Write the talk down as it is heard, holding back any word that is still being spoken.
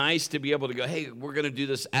Nice to be able to go, hey, we're going to do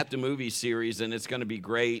this at the movie series, and it's going to be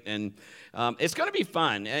great, and it's going to be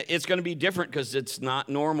fun. It's going to be different because it's not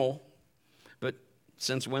normal. But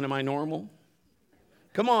since when am I normal?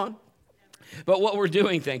 Come on. But what we're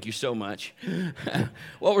doing, thank you so much.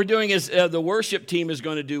 What we're doing is the worship team is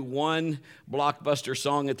going to do one blockbuster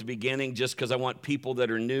song at the beginning just because I want people that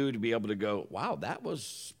are new to be able to go, wow, that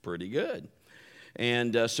was pretty good.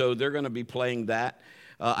 And so they're going to be playing that.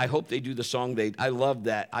 I hope they do the song. I love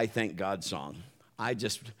that I Thank God song. I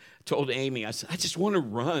just told Amy, I said, I just want to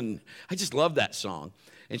run. I just love that song.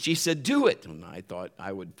 And she said, do it. And I thought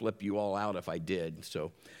I would flip you all out if I did.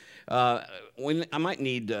 So when I might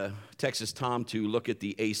need Texas Tom to look at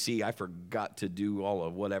the AC. I forgot to do all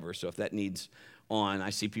of whatever. So if that needs on,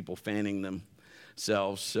 I see people fanning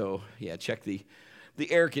themselves. So yeah, check the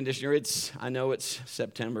air conditioner. I know it's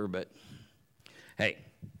September, but hey.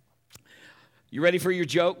 You ready for your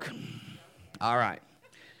joke? All right.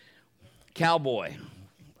 Cowboy.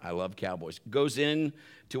 I love cowboys. Goes in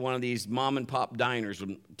to one of these mom and pop diners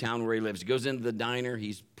in town where he lives. He goes into the diner.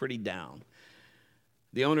 He's pretty down.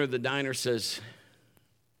 The owner of the diner says,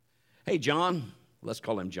 hey, John. Let's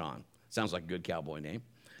call him John. Sounds like a good cowboy name.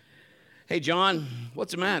 Hey, John,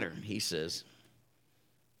 what's the matter? He says,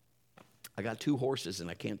 I got 2 horses and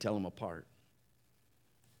I can't tell them apart.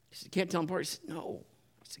 He said, can't tell them apart? He said, no.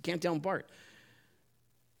 He said, can't tell them apart.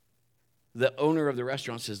 The owner of the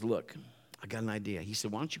restaurant says, look, I got an idea. He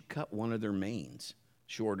said, why don't you cut one of their manes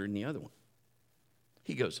shorter than the other one?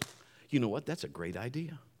 He goes, you know what? That's a great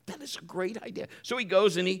idea. That is a great idea. So he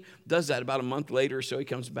goes and he does that. About a month later or so, he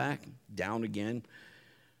comes back, down again.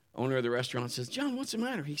 Owner of the restaurant says, John, what's the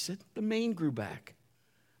matter? He said, the mane grew back.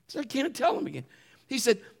 He said, I can't tell him again. He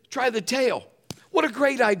said, try the tail. What a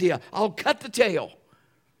great idea. I'll cut the tail.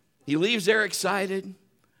 He leaves there excited.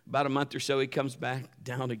 About a month or so, he comes back,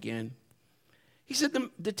 down again. He said,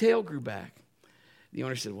 the tail grew back. The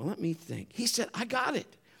owner said, well, let me think. He said, I got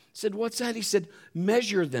it. He said, what's that? He said,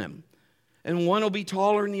 measure them. And one will be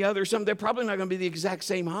taller than the other. Some they're probably not going to be the exact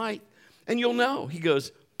same height. And you'll know. He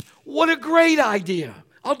goes, what a great idea.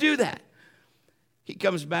 I'll do that. He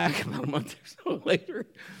comes back about a month or so later,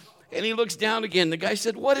 and he looks down again. The guy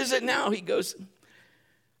said, what is it now? He goes,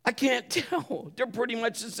 I can't tell. They're pretty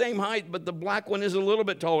much the same height, but the black one is a little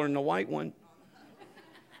bit taller than the white one.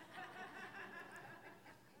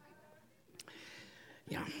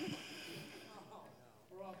 Yeah.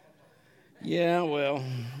 Yeah, well,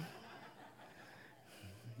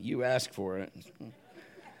 you asked for it.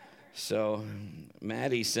 So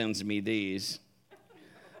Maddie sends me these.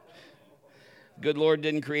 Good Lord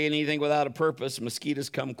didn't create anything without a purpose. Mosquitoes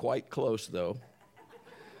come quite close, though.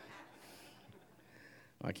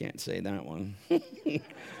 I can't say that one.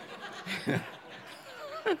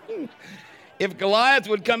 If Goliath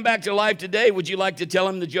would come back to life today, would you like to tell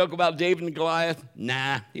him the joke about David and Goliath?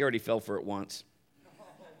 Nah, he already fell for it once.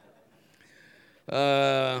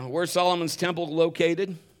 Where's Solomon's temple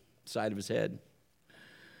located? Side of his head.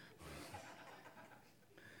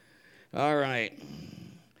 All right.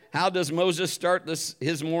 How does Moses start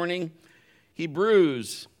his morning? He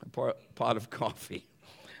brews a pot of coffee.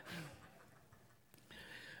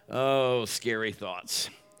 Oh, scary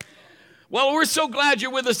thoughts. Well, we're so glad you're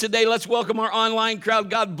with us today. Let's welcome our online crowd.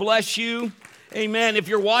 God bless you. Amen. If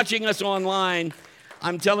you're watching us online,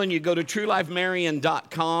 I'm telling you, go to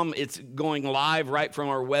truelifemarion.com. It's going live right from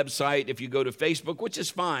our website. If you go to Facebook, which is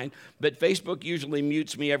fine, but Facebook usually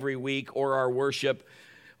mutes me every week, or our worship,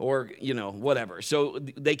 or, whatever. So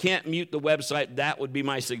they can't mute the website. That would be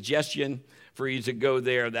my suggestion for you to go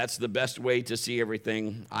there. That's the best way to see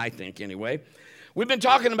everything, I think, anyway. We've been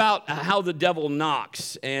talking about how the devil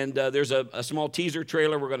knocks, and there's a small teaser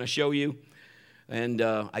trailer we're going to show you. And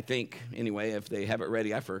I think, anyway, if they have it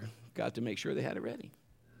ready, I forgot to make sure they had it ready.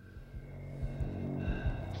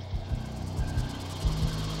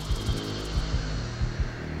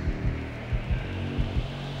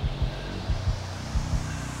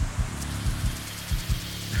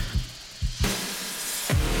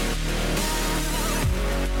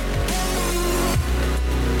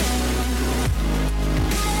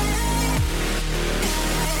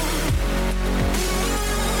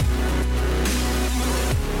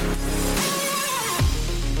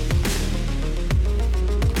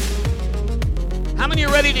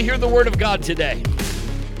 Ready to hear the word of God today?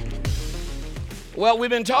 Well,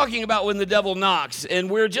 we've been talking about when the devil knocks,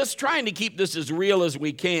 and we're just trying to keep this as real as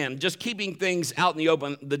we can, just keeping things out in the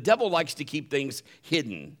open. The devil likes to keep things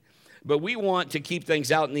hidden, but we want to keep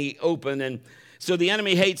things out in the open, and so the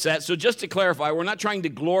enemy hates that. So just to clarify, we're not trying to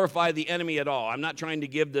glorify the enemy at all. I'm not trying to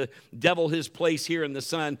give the devil his place here in the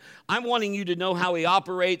sun. I'm wanting you to know how he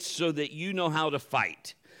operates so that you know how to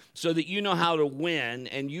fight. so that you know how to win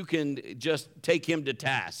and you can just take him to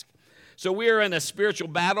task. So we are in a spiritual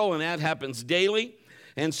battle, and that happens daily.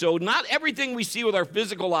 And so not everything we see with our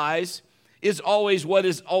physical eyes is always what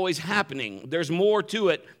is always happening. There's more to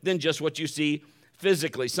it than just what you see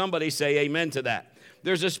physically. Somebody say amen to that.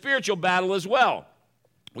 There's a spiritual battle as well.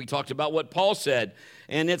 We talked about what Paul said,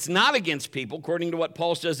 and it's not against people. According to what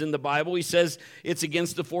Paul says in the Bible, he says it's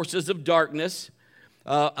against the forces of darkness,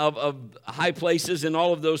 of high places and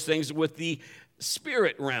all of those things with the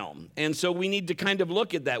spirit realm. And so we need to kind of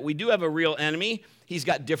look at that. We do have a real enemy. He's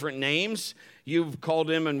got different names. You've called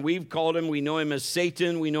him and we've called him. We know him as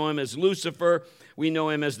Satan. We know him as Lucifer. We know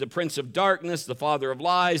him as the prince of darkness, the father of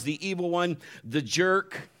lies, the evil one, the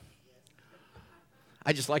jerk.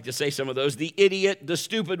 I just like to say some of those. The idiot, the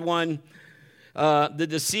stupid one, the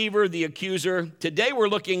deceiver, the accuser. Today we're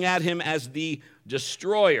looking at him as the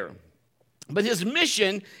destroyer. But his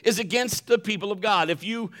mission is against the people of God. If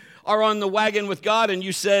you are on the wagon with God and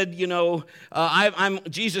you said, I'm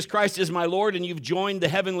Jesus Christ is my Lord, and you've joined the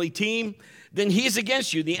heavenly team, then he's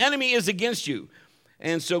against you. The enemy is against you.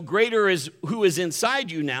 And so greater is who is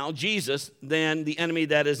inside you now, Jesus, than the enemy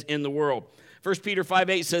that is in the world. 1 Peter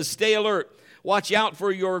 5:8 says, stay alert. Watch out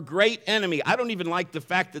for your great enemy. I don't even like the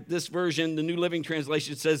fact that this version, the New Living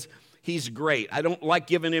Translation, says he's great. I don't like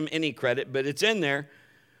giving him any credit, but it's in there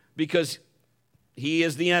because he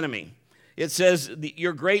is the enemy. It says,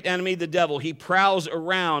 your great enemy, the devil, he prowls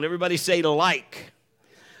around. Everybody say like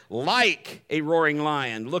a roaring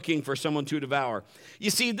lion, looking for someone to devour.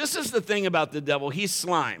 You see, this is the thing about the devil. He's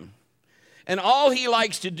slime. And all he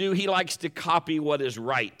likes to do, he likes to copy what is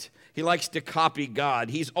right. He likes to copy God.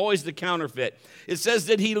 He's always the counterfeit. It says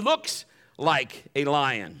that he looks like a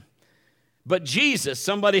lion. But Jesus,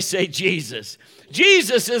 somebody say Jesus.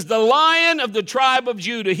 Jesus is the Lion of the tribe of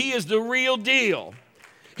Judah. He is the real deal.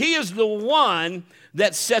 He is the one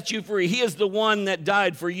that set you free. He is the one that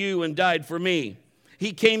died for you and died for me.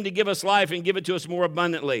 He came to give us life and give it to us more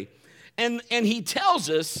abundantly. And he tells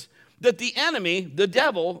us that the enemy, the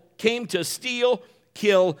devil, came to steal,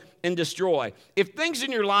 kill, and destroy. If things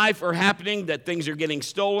in your life are happening, that things are getting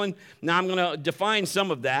stolen, now I'm going to define some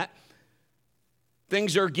of that.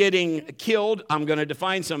 Things are getting killed, I'm going to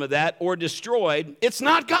define some of that, or destroyed. It's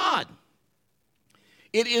not God.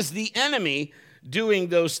 It is the enemy doing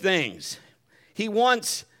those things. He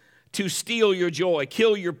wants to steal your joy,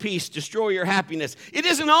 kill your peace, destroy your happiness. It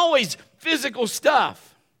isn't always physical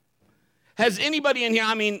stuff. Has anybody in here,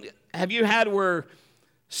 have you had where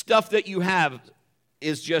stuff that you have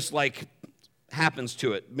is just like happens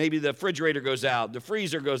to it? Maybe the refrigerator goes out, the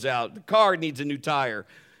freezer goes out, the car needs a new tire.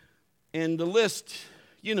 And the list,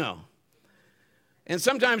 And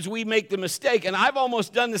sometimes we make the mistake, and I've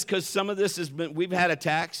almost done this because some of this we've had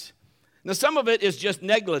attacks. Now, some of it is just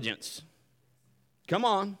negligence. Come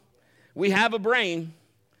on. We have a brain.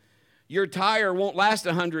 Your tire won't last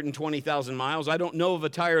 120,000 miles. I don't know of a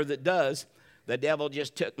tire that does. The devil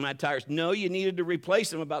just took my tires. No, you needed to replace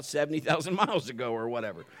them about 70,000 miles ago or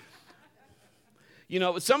whatever.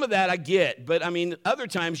 Some of that I get, but other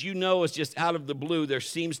times it's just out of the blue. There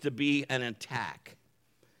seems to be an attack.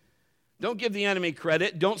 Don't give the enemy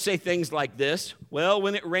credit. Don't say things like this. Well,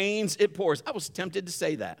 when it rains, it pours. I was tempted to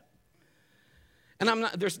say that. And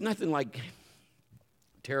there's nothing like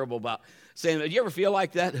terrible about saying that. Do you ever feel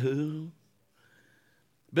like that?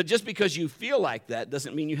 But just because you feel like that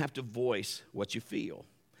doesn't mean you have to voice what you feel.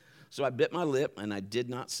 So I bit my lip and I did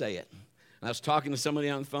not say it. I was talking to somebody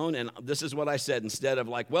on the phone, and this is what I said. Instead of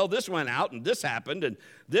this went out, and this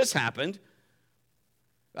happened,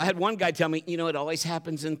 I had one guy tell me, it always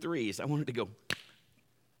happens in threes. I wanted to go,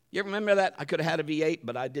 you ever remember that? I could have had a V8,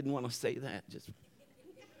 but I didn't want to say that.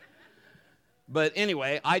 But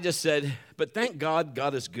anyway, I just said, but thank God,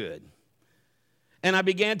 God is good. And I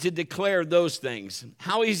began to declare those things.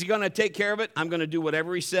 How he's going to take care of it, I'm going to do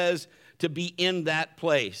whatever he says to be in that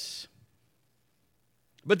place.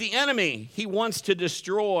 But the enemy, he wants to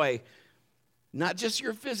destroy not just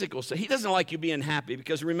your physical stuff. He doesn't like you being happy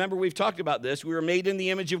because remember, we've talked about this. We were made in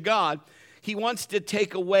the image of God. He wants to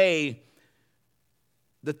take away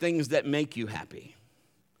the things that make you happy,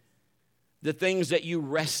 the things that you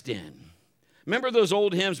rest in. Remember those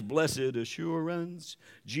old hymns, Blessed Assurance,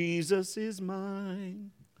 Jesus is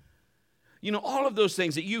mine. All of those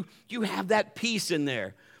things that you have that peace in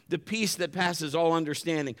there. The peace that passes all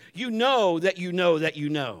understanding. You know that you know that you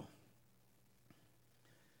know.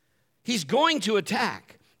 He's going to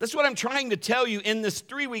attack. That's what I'm trying to tell you in this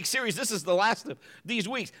 3-week series. This is the last of these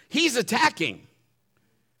weeks. He's attacking.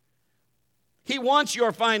 He wants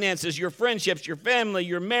your finances, your friendships, your family,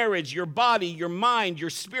 your marriage, your body, your mind, your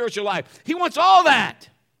spiritual life. He wants all that.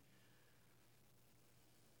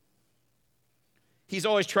 He's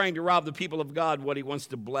always trying to rob the people of God what he wants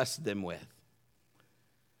to bless them with.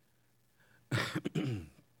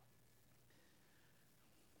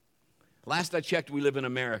 Last I checked, we live in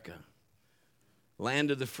America, land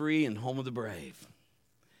of the free and home of the brave.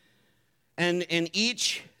 And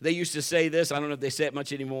each, they used to say this, I don't know if they say it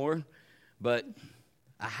much anymore, but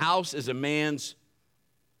a house is a man's,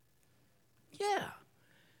 yeah.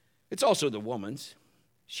 It's also the woman's.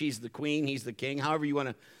 She's the queen, he's the king, however you want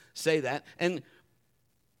to say that. And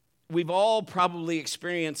we've all probably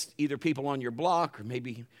experienced either people on your block or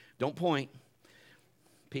maybe, don't point,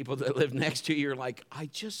 people that live next to you, you're like, I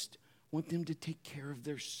just want them to take care of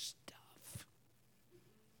their stuff.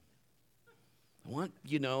 I want,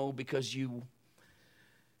 because you...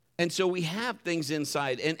 And so we have things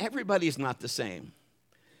inside, and everybody's not the same.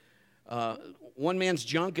 One man's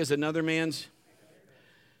junk is another man's...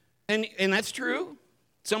 And that's true.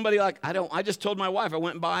 Somebody I just told my wife, I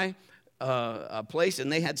went by a place,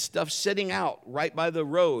 and they had stuff sitting out right by the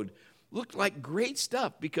road. Looked like great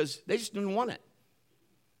stuff because they just didn't want it.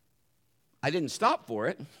 I didn't stop for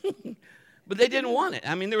it, but they didn't want it.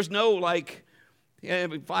 I mean, there was no $5,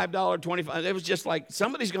 $25. It was just like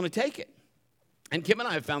somebody's going to take it. And Kim and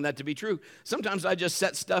I have found that to be true. Sometimes I just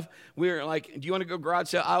set stuff. We're like, do you want to go garage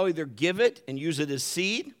sale? I'll either give it and use it as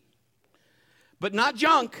seed, but not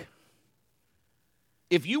junk.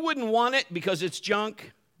 If you wouldn't want it because it's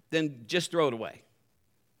junk, then just throw it away.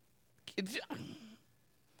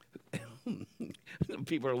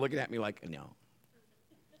 People are looking at me like, no.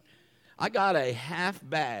 I got a half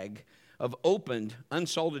bag of opened,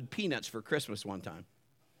 unsalted peanuts for Christmas one time.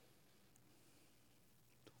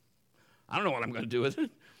 I don't know what I'm going to do with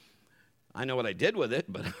it. I know what I did with it,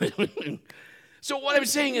 but... So what I'm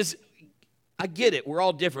saying is, I get it. We're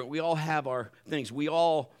all different. We all have our things. We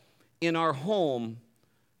all, in our home,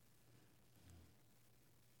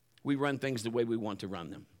 we run things the way we want to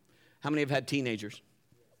run them. How many have had teenagers?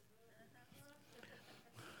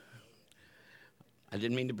 I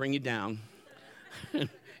didn't mean to bring you down.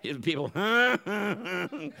 People,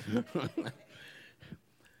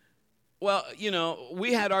 Well,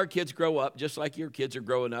 we had our kids grow up just like your kids are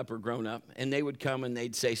growing up or grown up, and they would come and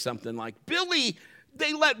they'd say something like, Billy,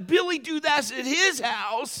 they let Billy do that at his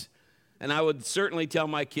house. And I would certainly tell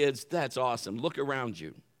my kids, that's awesome. Look around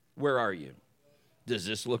you. Where are you? Does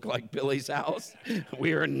this look like Billy's house?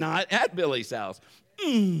 We are not at Billy's house.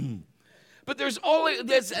 But there's all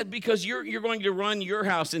that's because you're going to run your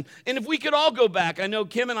house. And if we could all go back, I know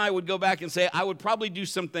Kim and I would go back and say, I would probably do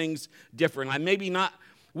some things different. I maybe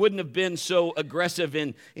wouldn't have been so aggressive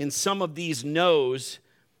in some of these no's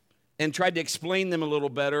and tried to explain them a little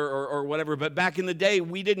better or whatever. But back in the day,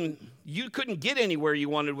 you couldn't get anywhere you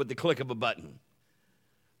wanted with the click of a button.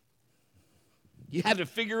 You had to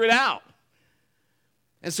figure it out.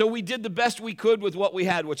 And so we did the best we could with what we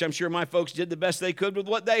had, which I'm sure my folks did the best they could with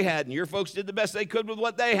what they had, and your folks did the best they could with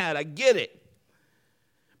what they had. I get it.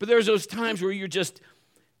 But there's those times where you're just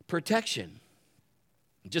protection.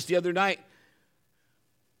 Just the other night,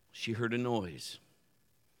 she heard a noise.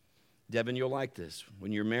 Devin, you'll like this.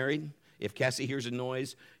 When you're married, if Cassie hears a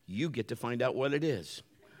noise, you get to find out what it is.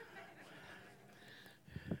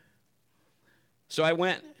 So I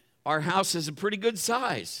went. Our house is a pretty good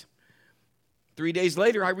size. 3 days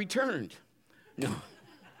later, I returned. No.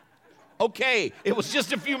 Okay, it was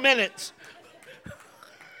just a few minutes.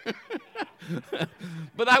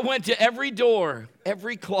 But I went to every door,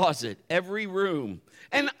 every closet, every room.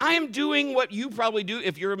 And I am doing what you probably do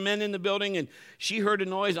if you're a man in the building and she heard a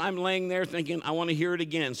noise. I'm laying there thinking, I want to hear it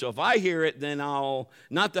again. So if I hear it, then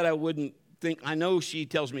not that I wouldn't think, I know she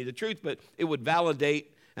tells me the truth, but it would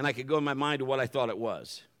validate and I could go in my mind to what I thought it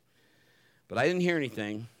was. But I didn't hear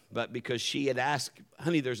anything. But because she had asked,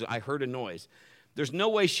 honey, I heard a noise. There's no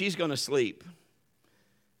way she's going to sleep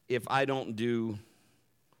if I don't do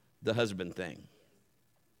the husband thing.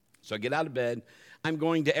 So I get out of bed. I'm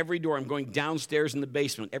going to every door. I'm going downstairs in the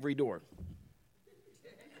basement, every door.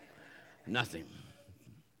 Nothing.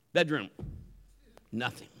 Bedroom.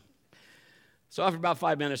 Nothing. So after about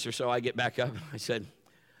 5 minutes or so, I get back up. I said,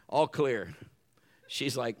 all clear.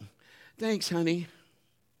 She's like, thanks, honey.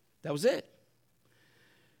 That was it.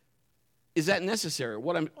 Is that necessary?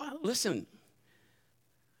 Listen,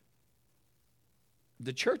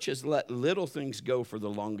 the church has let little things go for the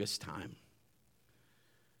longest time.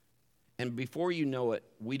 And before you know it,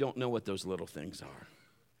 we don't know what those little things are.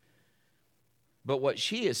 But what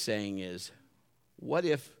she is saying is, what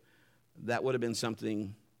if that would have been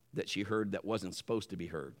something that she heard that wasn't supposed to be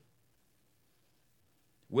heard?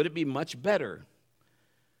 Would it be much better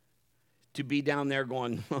to be down there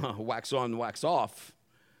going, wax on, wax off,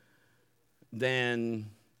 than,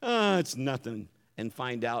 it's nothing, and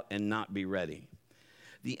find out and not be ready.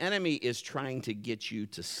 The enemy is trying to get you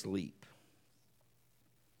to sleep,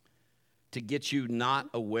 to get you not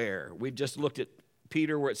aware. We've just looked at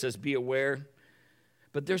Peter where it says be aware,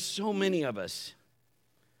 but there's so many of us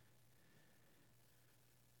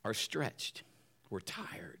are stretched. We're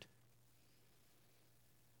tired.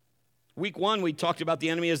 Week 1, we talked about the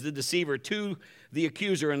enemy as the deceiver, 2, the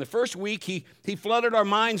accuser. In the first week, he flooded our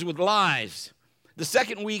minds with lies. The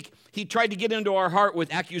second week, he tried to get into our heart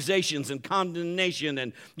with accusations and condemnation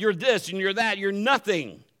and you're this and you're that, you're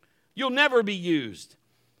nothing. You'll never be used.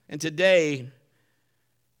 And today,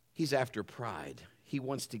 he's after pride. He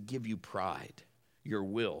wants to give you pride, your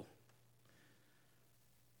will.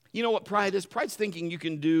 You know what pride is? Pride's thinking you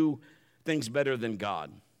can do things better than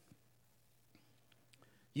God.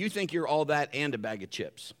 You think you're all that and a bag of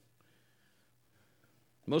chips.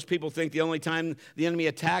 Most people think the only time the enemy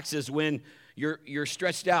attacks is when you're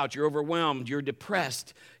stretched out, you're overwhelmed, you're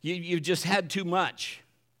depressed, you've just had too much.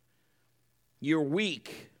 You're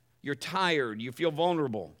weak, you're tired, you feel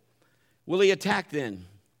vulnerable. Will he attack then?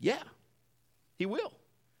 Yeah, he will.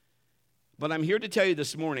 But I'm here to tell you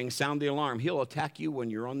this morning, sound the alarm. He'll attack you when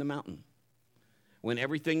you're on the mountain. When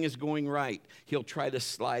everything is going right, he'll try to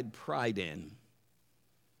slide pride in.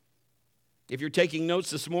 If you're taking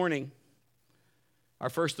notes this morning, our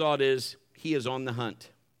first thought is, he is on the hunt.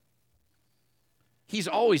 He's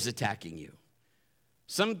always attacking you.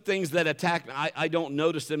 Some things that attack me, I don't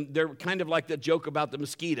notice them. They're kind of like that joke about the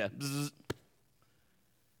mosquito. Bzz.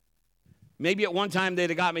 Maybe at one time they'd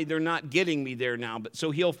have got me. They're not getting me there now. But so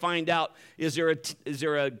he'll find out, is there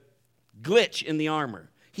a glitch in the armor?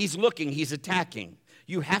 He's looking. He's attacking.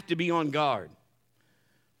 You have to be on guard.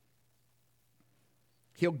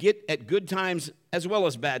 He'll get at good times as well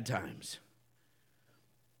as bad times.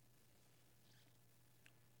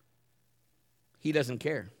 He doesn't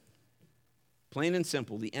care. Plain and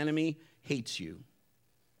simple, the enemy hates you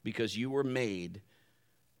because you were made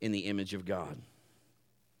in the image of God.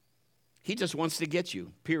 He just wants to get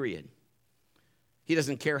you, period. He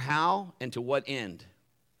doesn't care how and to what end.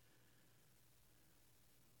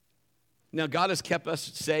 Now, God has kept us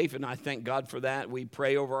safe, and I thank God for that. We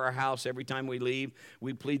pray over our house every time we leave.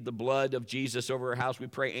 We plead the blood of Jesus over our house. We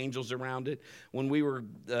pray angels around it. When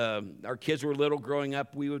our kids were little growing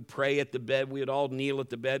up, we would pray at the bed. We would all kneel at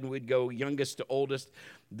the bed, and we'd go youngest to oldest.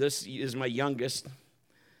 This is my youngest.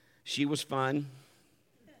 She was fun.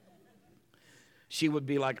 She would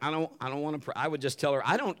be like, I don't want to pray. I would just tell her,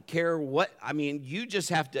 I don't care what. I mean, you just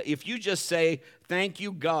have to, if you just say, thank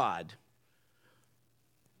you, God,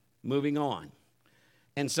 moving on.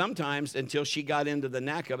 And sometimes, until she got into the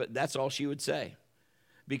knack of it, that's all she would say.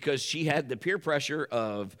 Because she had the peer pressure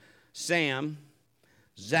of Sam,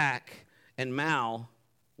 Zach, and Mal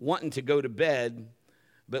wanting to go to bed,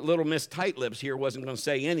 but little Miss Tight Lips here wasn't going to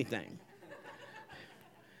say anything.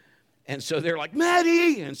 And so they're like,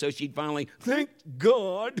 Maddie! And so she'd finally, thank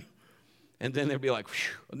God. And then they'd be like,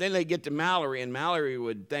 whew. And then they'd get to Mallory, and Mallory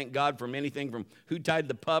would thank God from anything from who tied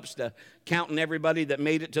the pups to counting everybody that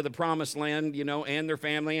made it to the promised land, and their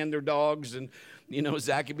family and their dogs. And,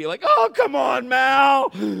 Zach would be like, oh, come on,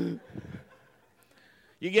 Mal.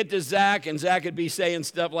 You get to Zach, and Zach would be saying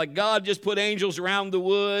stuff like, God just put angels around the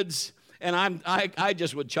woods. And I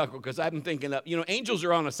just would chuckle because I'm thinking of, angels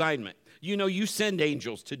are on assignment. You send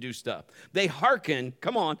angels to do stuff. They hearken,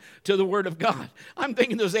 come on, to the word of God. I'm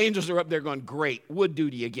thinking those angels are up there going, great, wood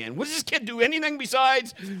duty again. Would this kid do anything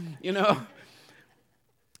besides,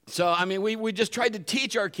 So, we just tried to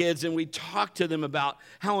teach our kids, and we talked to them about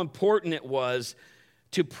how important it was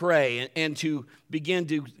to pray and to begin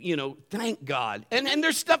to, thank God. And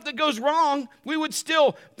there's stuff that goes wrong. We would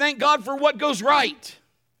still thank God for what goes right.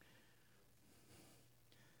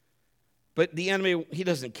 But the enemy, he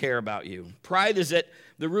doesn't care about you. Pride is at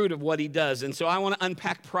the root of what he does. And so I want to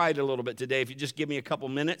unpack pride a little bit today, if you just give me a couple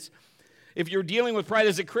minutes. If you're dealing with pride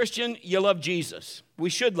as a Christian, you love Jesus. We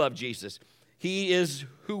should love Jesus. He is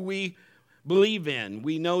who we believe in.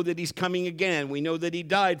 We know that he's coming again. We know that he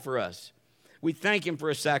died for us. We thank him for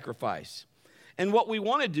his sacrifice. And what we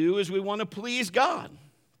want to do is we want to please God.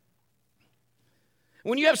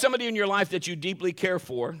 When you have somebody in your life that you deeply care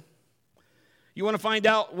for, you want to find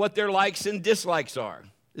out what their likes and dislikes are.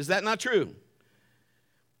 Is that not true?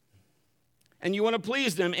 And you want to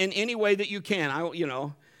please them in any way that you can.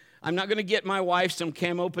 I'm not going to get my wife some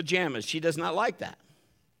camo pajamas. She does not like that.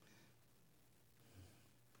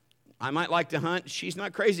 I might like to hunt. She's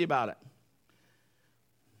not crazy about it.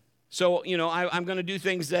 So, I'm going to do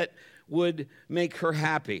things that would make her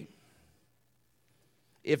happy.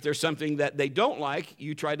 If there's something that they don't like,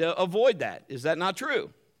 you try to avoid that. Is that not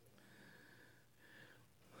true?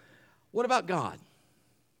 What about God?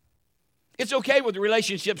 It's okay with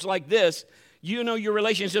relationships like this. You know your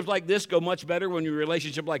relationships like this go much better when your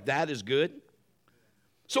relationship like that is good.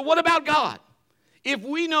 So what about God? If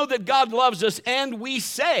we know that God loves us and we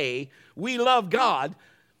say we love God,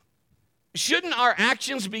 shouldn't our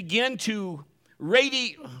actions begin to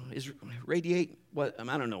radiate what,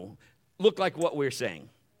 I don't know, look like what we're saying?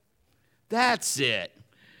 That's it.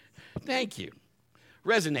 Thank you.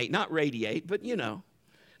 Resonate, not radiate, but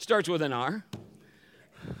starts with an R.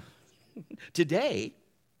 Today,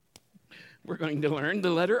 we're going to learn the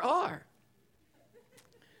letter R.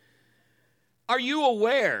 Are you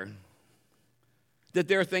aware that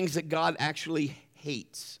there are things that God actually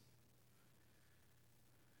hates?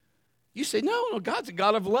 You say, no, God's a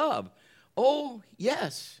God of love. Oh,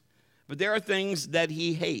 yes, but there are things that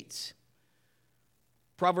he hates.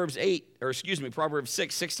 Proverbs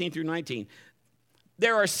 6, 16 through 19.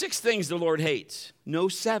 There are 6 things the Lord hates. No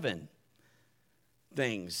 7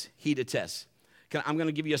 things he detests. I'm going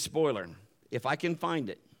to give you a spoiler. If I can find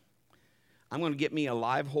it, I'm going to get me a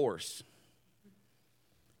live horse,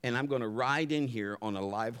 and I'm going to ride in here on a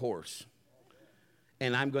live horse,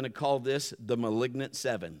 and I'm going to call this the Malignant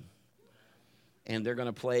 7. And they're going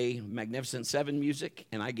to play Magnificent 7 music,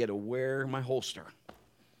 and I get to wear my holster.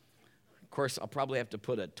 Of course, I'll probably have to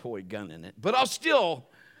put a toy gun in it, but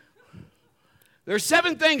there's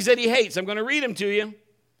 7 things that he hates. I'm going to read them to you. It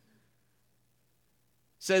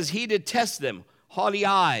says he detests them: haughty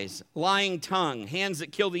eyes, lying tongue, hands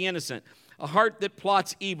that kill the innocent, a heart that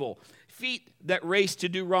plots evil, feet that race to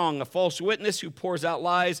do wrong, a false witness who pours out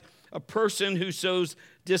lies, a person who sows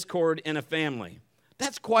discord in a family.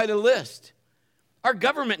 That's quite a list. Our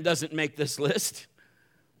government doesn't make this list.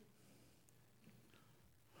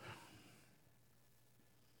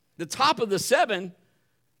 The top of the 7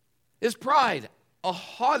 is pride, a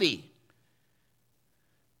haughty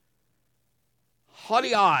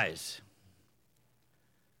eyes.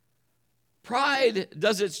 Pride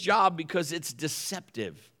does its job because it's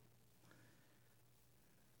deceptive.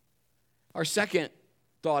 Our second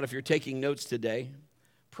thought, if you're taking notes today,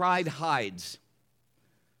 pride hides.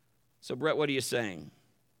 So, Brett, what are you saying?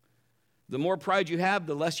 The more pride you have,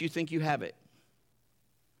 the less you think you have it.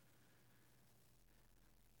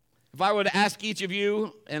 If I were to ask each of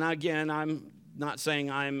you, and again, I'm not saying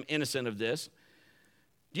I'm innocent of this,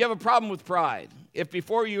 do you have a problem with pride? If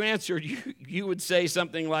before you answered, you would say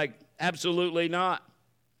something like, absolutely not.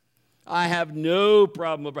 I have no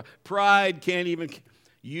problem with pride. Pride can't even...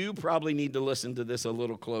 You probably need to listen to this a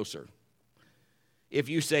little closer. If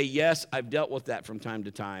you say, yes, I've dealt with that from time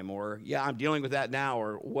to time, or yeah, I'm dealing with that now,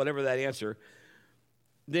 or whatever that answer,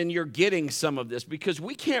 then you're getting some of this, because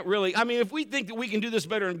we can't really, if we think that we can do this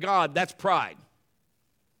better than God, that's pride.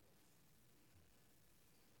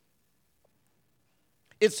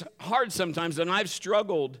 It's hard sometimes, and I've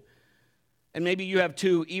struggled, and maybe you have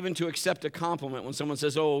too, even to accept a compliment when someone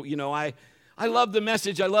says, oh, I love the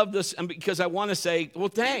message, I love this, and because I want to say, well,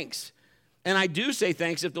 thanks. And I do say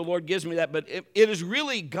thanks if the Lord gives me that, but it is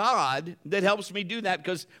really God that helps me do that,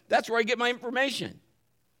 because that's where I get my information.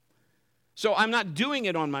 So I'm not doing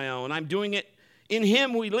it on my own. I'm doing it in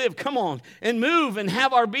Him we live. Come on, and move and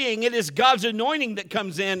have our being. It is God's anointing that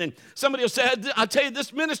comes in, and somebody will say, I'll tell you,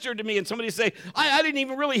 this ministered to me, and somebody will say, I didn't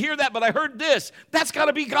even really hear that, but I heard this. That's got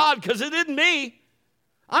to be God, because it isn't me.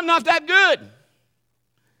 I'm not that good.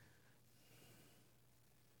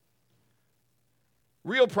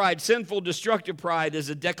 Real pride, sinful, destructive pride, is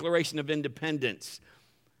a declaration of independence.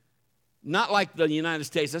 Not like the United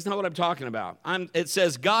States. That's not what I'm talking about. It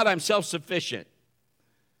says, God, I'm self-sufficient.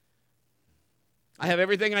 I have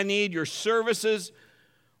everything I need. Your services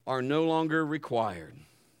are no longer required.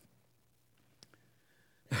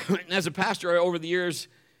 As a pastor over the years,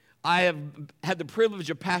 I have had the privilege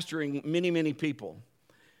of pastoring many, many people.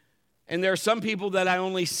 And there are some people that I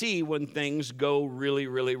only see when things go really,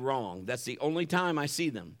 really wrong. That's the only time I see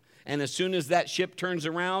them. And as soon as that ship turns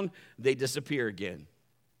around, they disappear again.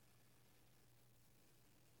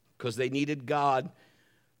 Because they needed God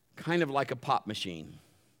kind of like a pop machine.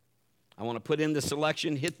 I want to put in the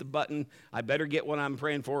selection, hit the button. I better get what I'm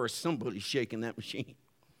praying for, or somebody's shaking that machine.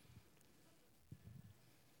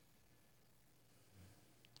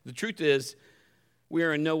 The truth is, we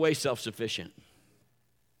are in no way self-sufficient.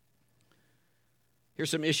 Here's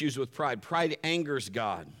some issues with pride. Pride angers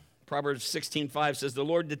God. Proverbs 16:5 says, the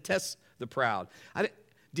Lord detests the proud.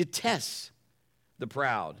 Detests the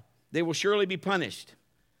proud. They will surely be punished.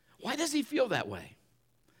 Why does he feel that way?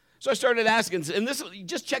 So I started asking, and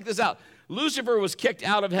just check this out. Lucifer was kicked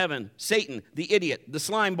out of heaven. Satan, the idiot, the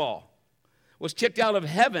slime ball, was kicked out of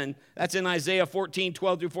heaven. That's in Isaiah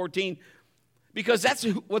 14:12 through 14. Because that's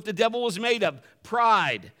what the devil was made of,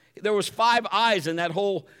 pride. There was 5 eyes in that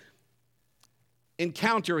whole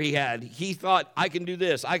encounter he had. He thought, I can do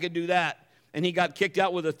this, I can do that. And he got kicked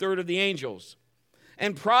out with a third of the angels.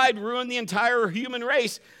 And pride ruined the entire human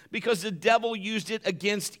race because the devil used it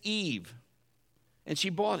against Eve. And she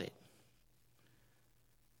bought it.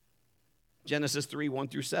 Genesis 3, 1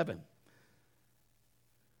 through 7.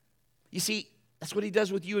 You see, that's what he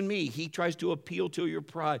does with you and me. He tries to appeal to your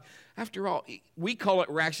pride. After all, we call it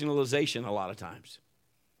rationalization a lot of times.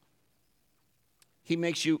 He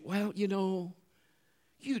makes you, well, you know,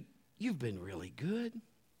 you've been really good.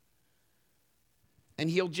 And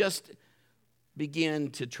he'll just begin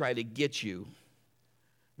to try to get you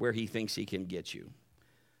where he thinks he can get you.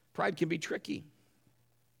 Pride can be tricky.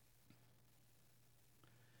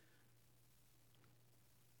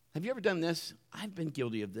 Have you ever done this? I've been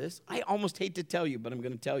guilty of this. I almost hate to tell you, but I'm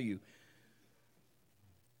going to tell you.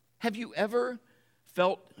 Have you ever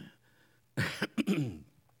felt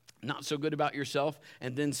not so good about yourself,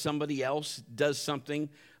 and then somebody else does something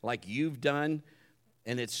like you've done,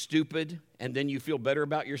 and it's stupid, and then you feel better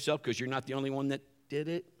about yourself because you're not the only one that did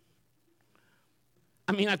it?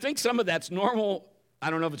 I mean, I think some of that's normal. I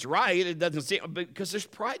don't know if it's right. It doesn't seem, because there's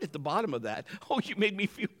pride at the bottom of that. Oh, you made me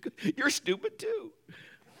feel good. You're stupid too.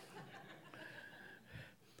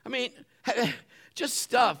 I mean, just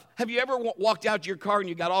stuff. Have you ever walked out to your car and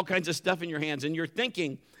you got all kinds of stuff in your hands and you're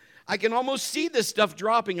thinking, I can almost see this stuff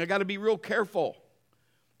dropping. I got to be real careful.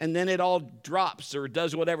 And then it all drops or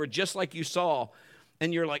does whatever, just like you saw.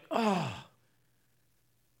 And you're like, oh.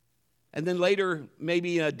 And then later,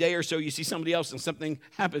 maybe a day or so, you see somebody else and something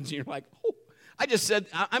happens and you're like, oh, I just said,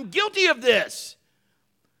 I'm guilty of this.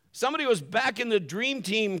 Somebody was back in the Dream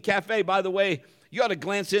Team Cafe. By the way, you ought to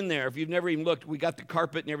glance in there. If you've never even looked, we got the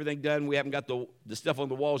carpet and everything done. We haven't got the stuff on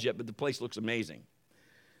the walls yet, but the place looks amazing.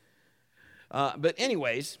 But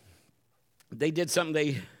anyways, they did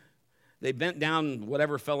something. They bent down,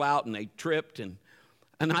 whatever fell out, and they tripped. And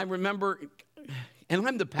I remember, and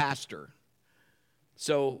I'm the pastor,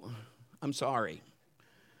 so I'm sorry.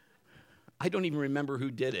 I don't even remember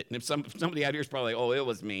who did it. And if somebody out here is probably, oh, it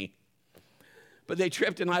was me. But they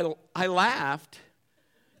tripped, and I laughed.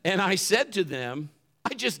 And I said to them,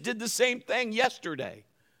 I just did the same thing yesterday.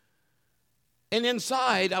 And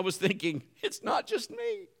inside, I was thinking, it's not just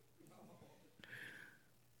me.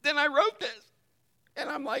 Then I wrote this, and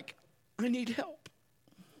I'm like, I need help.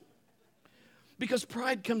 Because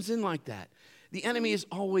pride comes in like that. The enemy is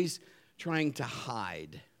always trying to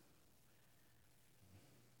hide.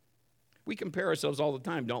 We compare ourselves all the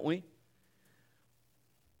time, don't we?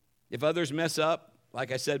 If others mess up,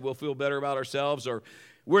 like I said, we'll feel better about ourselves, or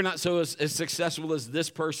we're not so as successful as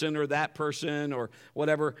this person or that person or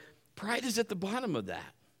whatever. Pride is at the bottom of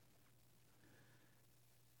that.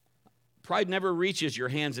 Pride never reaches your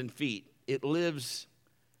hands and feet. It lives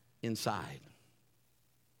inside.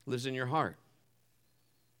 It lives in your heart.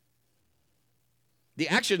 The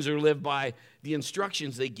actions are lived by the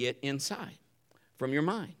instructions they get inside from your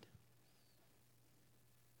mind.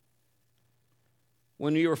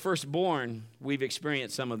 When you were first born, we've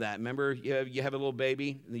experienced some of that. Remember, you have a little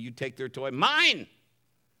baby, you take their toy. Mine!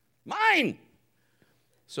 Mine!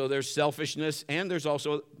 So there's selfishness, and there's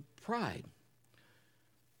also pride.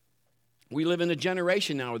 We live in a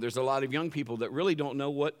generation now where there's a lot of young people that really don't know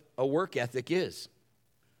what a work ethic is.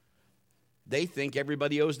 They think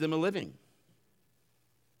everybody owes them a living.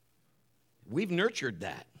 We've nurtured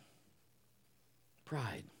that.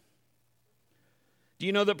 Pride. Do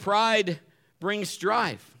you know that pride brings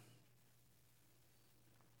strife?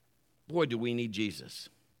 Boy, do we need Jesus.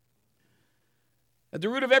 At the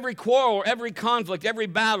root of every quarrel, every conflict, every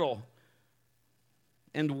battle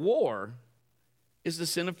and war is the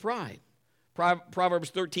sin of pride.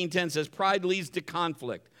 Proverbs 13:10 says, pride leads to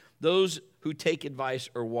conflict. Those who take advice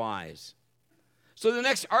are wise. So the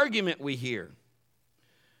next argument we hear,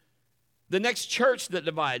 the next church that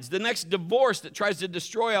divides, the next divorce that tries to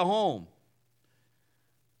destroy a home,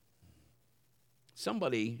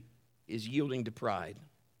 somebody is yielding to pride.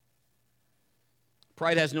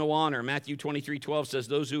 Pride has no honor. Matthew 23:12 says,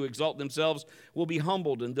 those who exalt themselves will be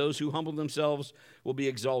humbled, and those who humble themselves will be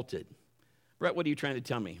exalted. Brett, what are you trying to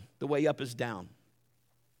tell me? The way up is down.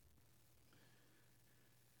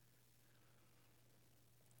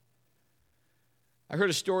 I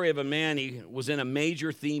heard a story of a man, he was in a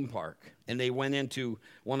major theme park, and they went into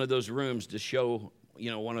one of those rooms to show,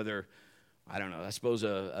 one of their, I don't know, I suppose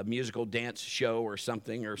a musical dance show or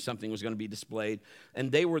something was going to be displayed.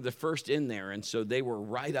 And they were the first in there, and so they were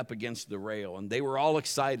right up against the rail, and they were all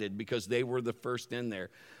excited because they were the first in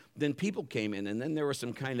there. Then people came in, and then there was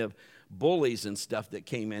some kind of bullies and stuff that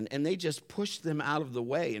came in, and they just pushed them out of the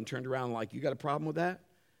way and turned around like, you got a problem with that?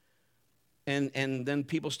 And then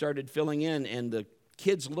people started filling in, and the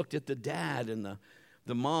kids looked at the dad and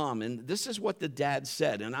the mom, and this is what the dad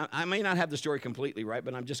said. And I may not have the story completely right,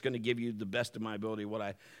 but I'm just going to give you the best of my ability what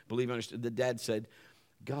I believe I understood. The dad said,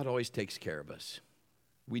 God always takes care of us.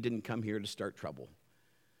 We didn't come here to start trouble.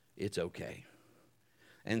 It's okay.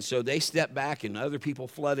 And so they stepped back, and other people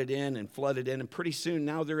flooded in, and pretty soon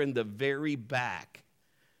now they're in the very back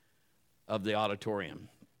of the auditorium.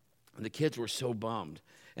 And the kids were so bummed.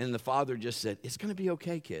 And the father just said, it's going to be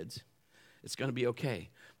okay, kids. It's going to be okay.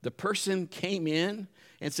 The person came in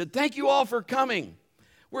and said, thank you all for coming.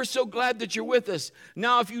 We're so glad that you're with us.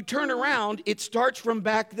 Now, if you turn around, it starts from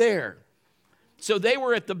back there. So they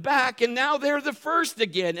were at the back, and now they're the first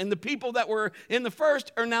again. And the people that were in the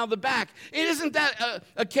first are now the back. It isn't that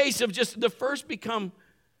a case of just the first become,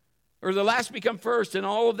 or the last become first and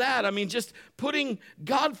all of that. I mean, just putting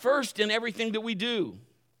God first in everything that we do.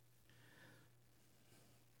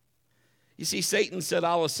 You see, Satan said,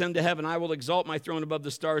 I'll ascend to heaven. I will exalt my throne above the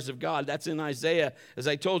stars of God. That's in Isaiah, as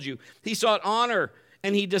I told you. He sought honor,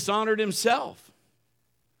 and he dishonored himself.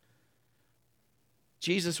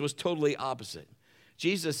 Jesus was totally opposite.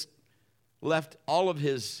 Jesus left all of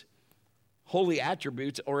his holy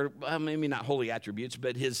attributes, or maybe not holy attributes,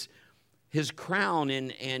 but his crown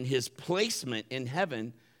and his placement in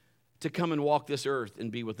heaven to come and walk this earth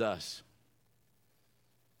and be with us.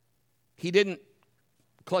 He didn't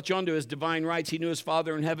clutch onto his divine rights. He knew his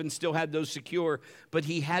Father in heaven still had those secure, but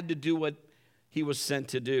he had to do what he was sent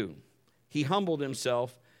to do. He humbled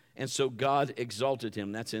himself, and so God exalted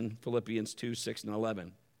him. That's in Philippians 2, 6, and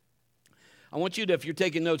 11. I want you to, if you're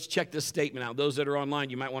taking notes, check this statement out. Those that are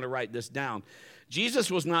online, you might want to write this down.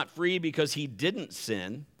 Jesus was not free because he didn't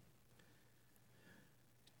sin.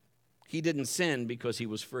 He didn't sin because he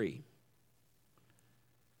was free.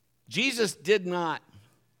 Jesus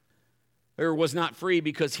was not free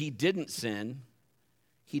because he didn't sin.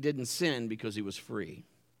 He didn't sin because he was free.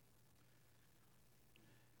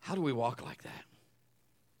 How do we walk like that?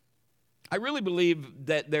 I really believe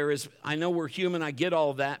that I know we're human, I get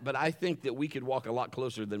all of that, but I think that we could walk a lot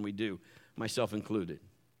closer than we do, myself included.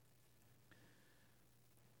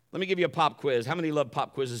 Let me give you a pop quiz. How many love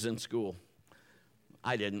pop quizzes in school?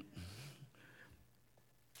 I didn't.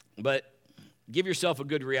 But give yourself a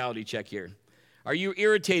good reality check here. Are you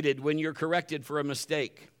irritated when you're corrected for a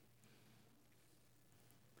mistake?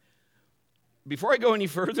 Before I go any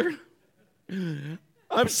further,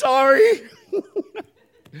 I'm sorry.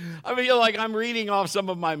 I feel like I'm reading off some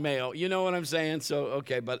of my mail. You know what I'm saying? So,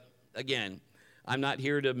 okay, but again, I'm not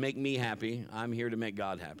here to make me happy. I'm here to make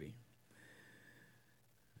God happy.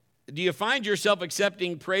 Do you find yourself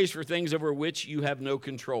accepting praise for things over which you have no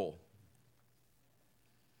control?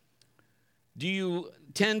 Do you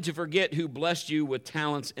tend to forget who blessed you with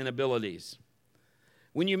talents and abilities?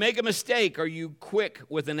 When you make a mistake, are you quick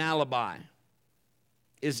with an alibi?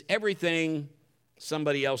 Is everything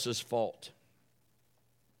somebody else's fault?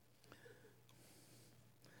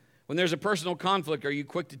 When there's a personal conflict, are you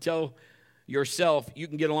quick to tell yourself you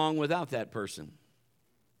can get along without that person?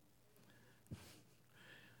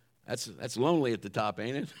 That's lonely at the top,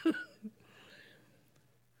 ain't it?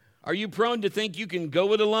 Are you prone to think you can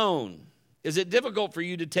go it alone? Is it difficult for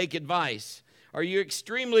you to take advice? Are you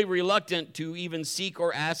extremely reluctant to even seek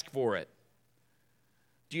or ask for it?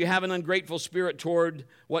 Do you have an ungrateful spirit toward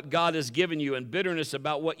what God has given you and bitterness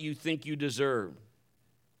about what you think you deserve?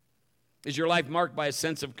 Is your life marked by a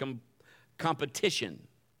sense of competition?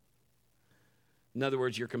 In other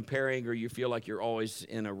words, you're comparing, or you feel like you're always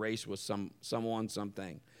in a race with someone,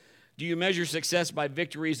 something. Do you measure success by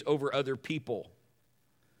victories over other people?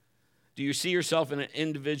 Do you see yourself an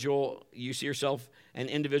individual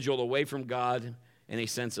away from God and a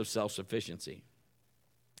sense of self-sufficiency?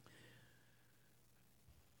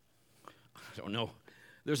 I don't know.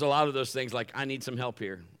 There's a lot of those things like, I need some help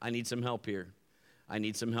here. I need some help here. I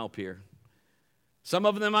need some help here. Some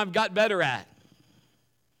of them I've got better at.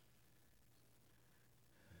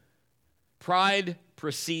 Pride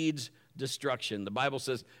precedes destruction. The Bible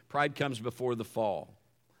says pride comes before the fall.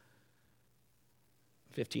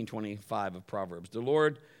 15:25 of Proverbs. The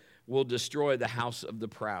Lord will destroy the house of the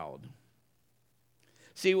proud.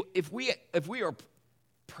 See, if we are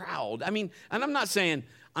proud, I mean, and I'm not saying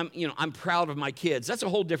I'm proud of my kids. That's a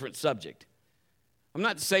whole different subject. I'm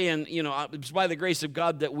not saying, it's by the grace of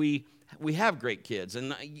God that we have great kids.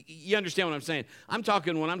 And you understand what I'm saying.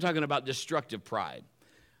 When I'm talking about destructive pride.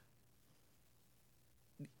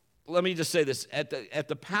 Let me just say this. At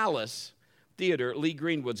the Palace Theater, Lee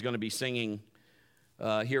Greenwood's going to be singing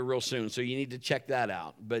here real soon. So you need to check that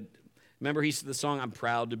out. But Remember he said the song, I'm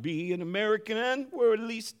proud to be an American, or at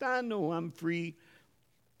least I know I'm free.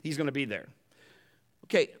 He's going to be there.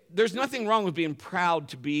 Okay, there's nothing wrong with being proud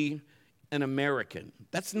to be an American.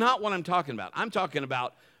 That's not what I'm talking about. I'm talking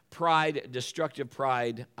about pride, destructive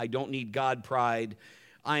pride. I don't need God pride.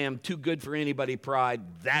 I am too good for anybody pride.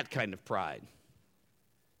 That kind of pride.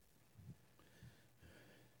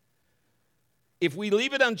 If we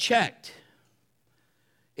leave it unchecked,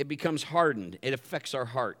 it becomes hardened. It affects our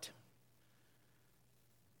heart.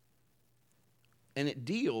 And it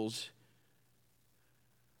deals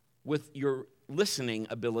with your listening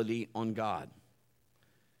ability on God.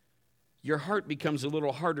 Your heart becomes a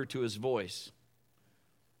little harder to his voice.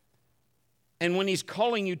 And when he's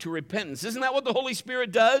calling you to repentance, isn't that what the Holy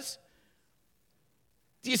Spirit does?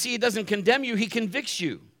 Do you see, he doesn't condemn you, he convicts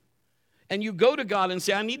you. And you go to God and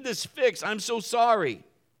say, I need this fixed. I'm so sorry.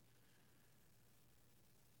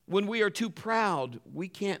 When we are too proud,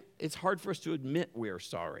 it's hard for us to admit we are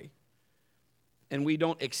sorry. And we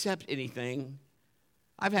don't accept anything.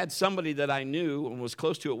 I've had somebody that I knew and was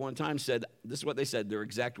close to at one time said, this is what they said, their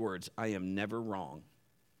exact words, I am never wrong.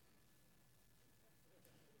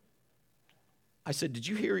 I said, did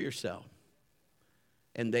you hear yourself?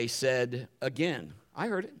 And they said, again, I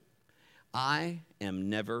heard it, I am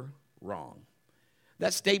never wrong.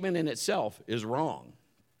 That statement in itself is wrong.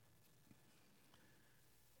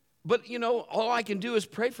 But, all I can do is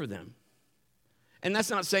pray for them. And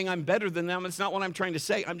that's not saying I'm better than them. It's not what I'm trying to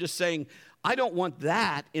say. I'm just saying I don't want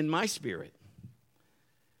that in my spirit.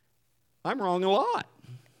 I'm wrong a lot.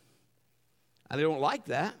 I don't like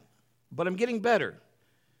that, but I'm getting better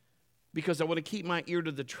because I want to keep my ear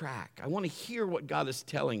to the track. I want to hear what God is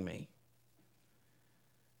telling me.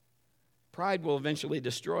 Pride will eventually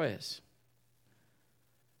destroy us.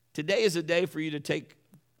 Today is a day for you to take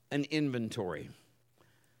an inventory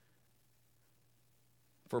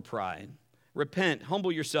for pride. Repent,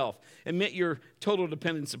 humble yourself, admit your total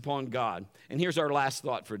dependence upon God. And here's our last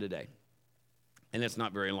thought for today, and it's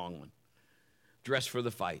not a very long one. Dress for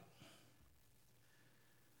the fight.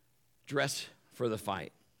 Dress for the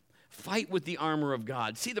fight. Fight with the armor of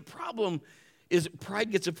God. See, the problem is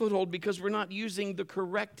pride gets a foothold because we're not using the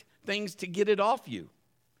correct things to get it off you.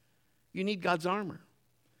 You need God's armor.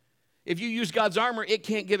 If you use God's armor, it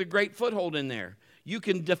can't get a great foothold in there. You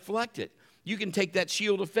can deflect it. You can take that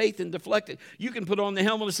shield of faith and deflect it. You can put on the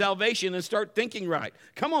helmet of salvation and start thinking right.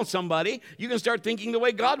 Come on, somebody. You can start thinking the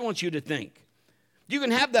way God wants you to think. You can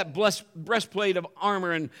have that breastplate of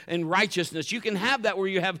armor and righteousness. You can have that where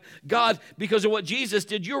you have God because of what Jesus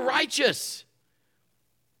did. You're righteous.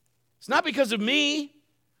 It's not because of me.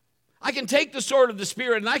 I can take the sword of the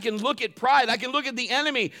Spirit and I can look at pride. I can look at the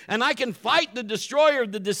enemy and I can fight the destroyer,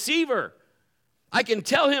 the deceiver. I can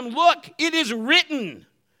tell him, look, it is written.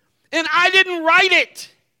 And I didn't write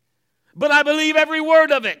it, but I believe every word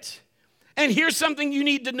of it. And here's something you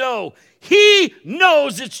need to know. He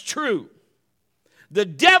knows it's true. The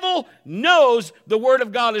devil knows the word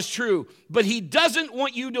of God is true, but he doesn't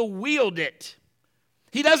want you to wield it.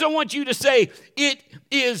 He doesn't want you to say, it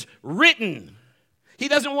is written. He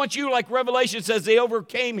doesn't want you, like Revelation says, they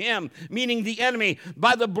overcame him, meaning the enemy,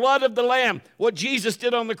 by the blood of the Lamb. What Jesus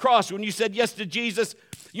did on the cross. When you said yes to Jesus,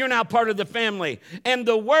 you're now part of the family. And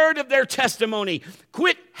the word of their testimony.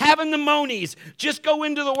 Quit having the monies. Just go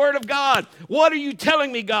into the word of God. What are you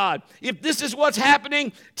telling me, God? If this is what's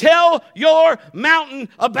happening, tell your mountain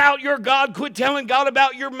about your God. Quit telling God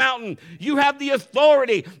about your mountain. You have the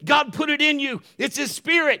authority. God put it in you. It's his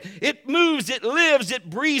spirit. It moves, it lives, it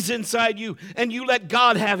breathes inside you. And you let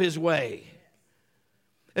God have his way.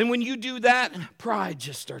 And when you do that, pride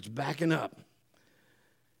just starts backing up.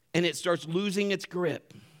 And it starts losing its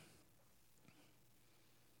grip.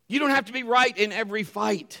 You don't have to be right in every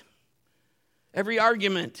fight, every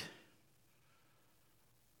argument.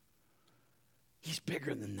 He's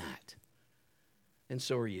bigger than that. And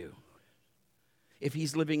so are you. If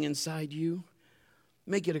he's living inside you,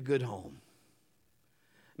 make it a good home.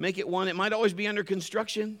 Make it one. It might always be under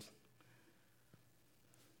construction.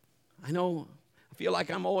 I know. I feel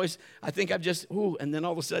like I think I've just, and then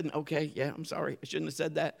all of a sudden, okay, yeah, I'm sorry. I shouldn't have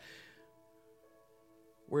said that.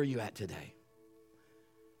 Where are you at today?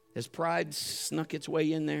 Has pride snuck its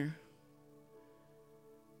way in there?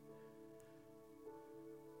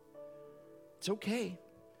 It's okay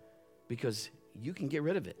because you can get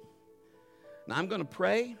rid of it. Now I'm going to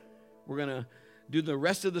pray. We're going to do the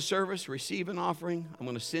rest of the service, receive an offering. I'm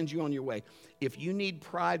going to send you on your way. If you need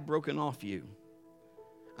pride broken off you,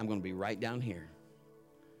 I'm going to be right down here.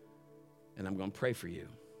 And I'm going to pray for you.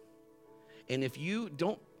 And if you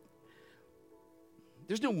don't,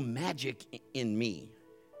 there's no magic in me.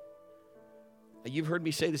 You've heard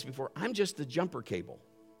me say this before. I'm just the jumper cable.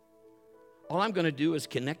 All I'm going to do is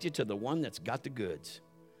connect you to the one that's got the goods.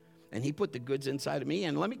 And he put the goods inside of me.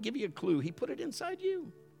 And let me give you a clue. He put it inside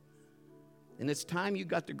you. And it's time you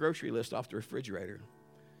got the grocery list off the refrigerator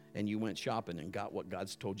and you went shopping and got what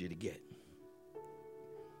God's told you to get.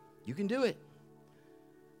 You can do it.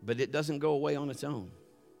 But it doesn't go away on its own.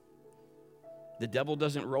 The devil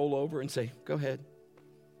doesn't roll over and say, go ahead.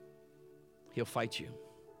 He'll fight you.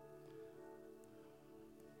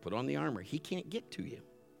 Put on the armor. He can't get to you.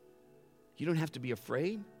 You don't have to be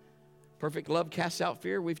afraid. Perfect love casts out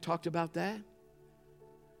fear. We've talked about that.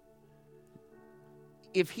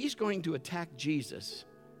 If he's going to attack Jesus,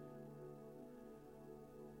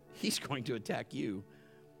 he's going to attack you.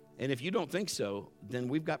 And if you don't think so, then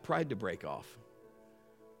we've got pride to break off.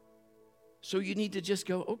 So you need to just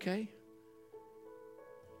go, okay.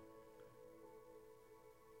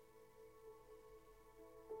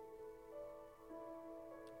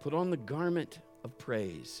 Put on the garment of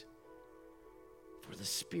praise for the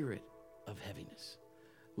spirit of heaviness.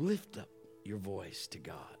 Lift up your voice to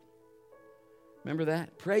God. Remember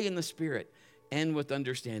that? Pray in the Spirit and with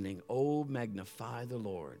understanding. Oh, magnify the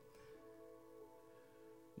Lord.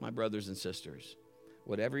 My brothers and sisters,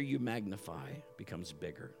 whatever you magnify becomes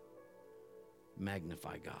bigger.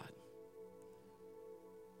 Magnify God.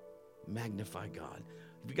 Magnify God.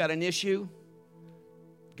 If you got an issue,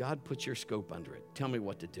 God, put your scope under it. Tell me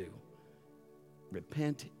what to do.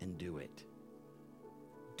 Repent and do it.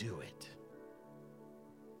 Do it.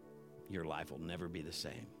 Your life will never be the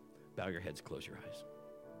same. Bow your heads, close your eyes.